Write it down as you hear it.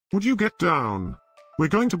Would you get down? We're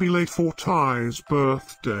going to be late for Ty's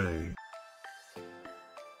birthday.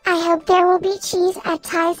 I hope there will be cheese at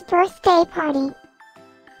Ty's birthday party.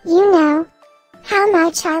 You know how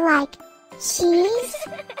much I like cheese.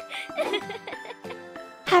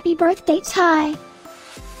 Happy birthday, Ty.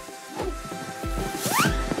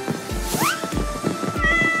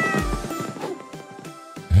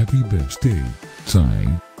 Happy birthday,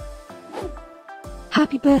 Ty.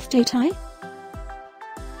 Happy birthday, Ty.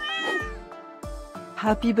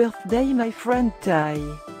 Happy birthday, my friend Ty.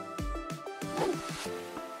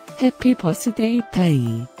 Happy birthday,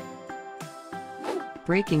 Ty.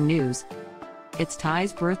 Breaking news. It's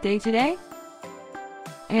Ty's birthday today?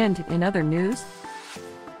 And in other news,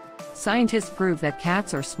 scientists prove that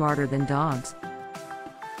cats are smarter than dogs.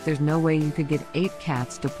 There's no way you could get 8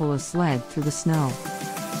 cats to pull a sled through the snow.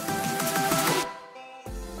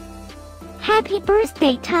 Happy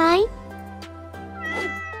birthday, Ty.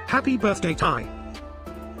 Happy birthday, Ty.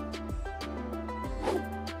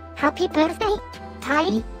 Happy birthday,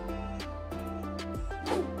 Ty.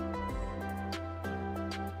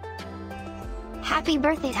 Happy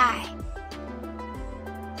birthday, Ty.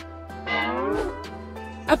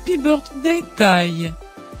 Happy birthday, Ty.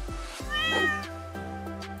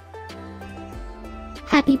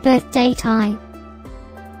 Happy birthday, Ty.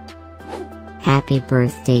 Happy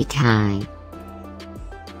birthday, Ty.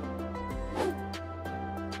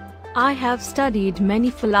 I have studied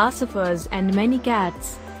many philosophers and many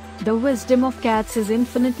cats. The wisdom of cats is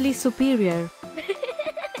infinitely superior.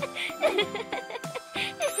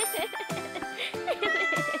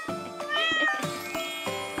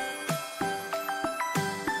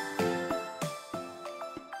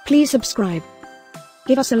 Please subscribe,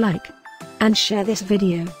 give us a like, and share this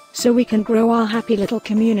video, so we can grow our happy little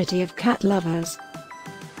community of cat lovers.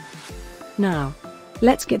 Now,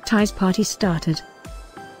 let's get Ty's party started.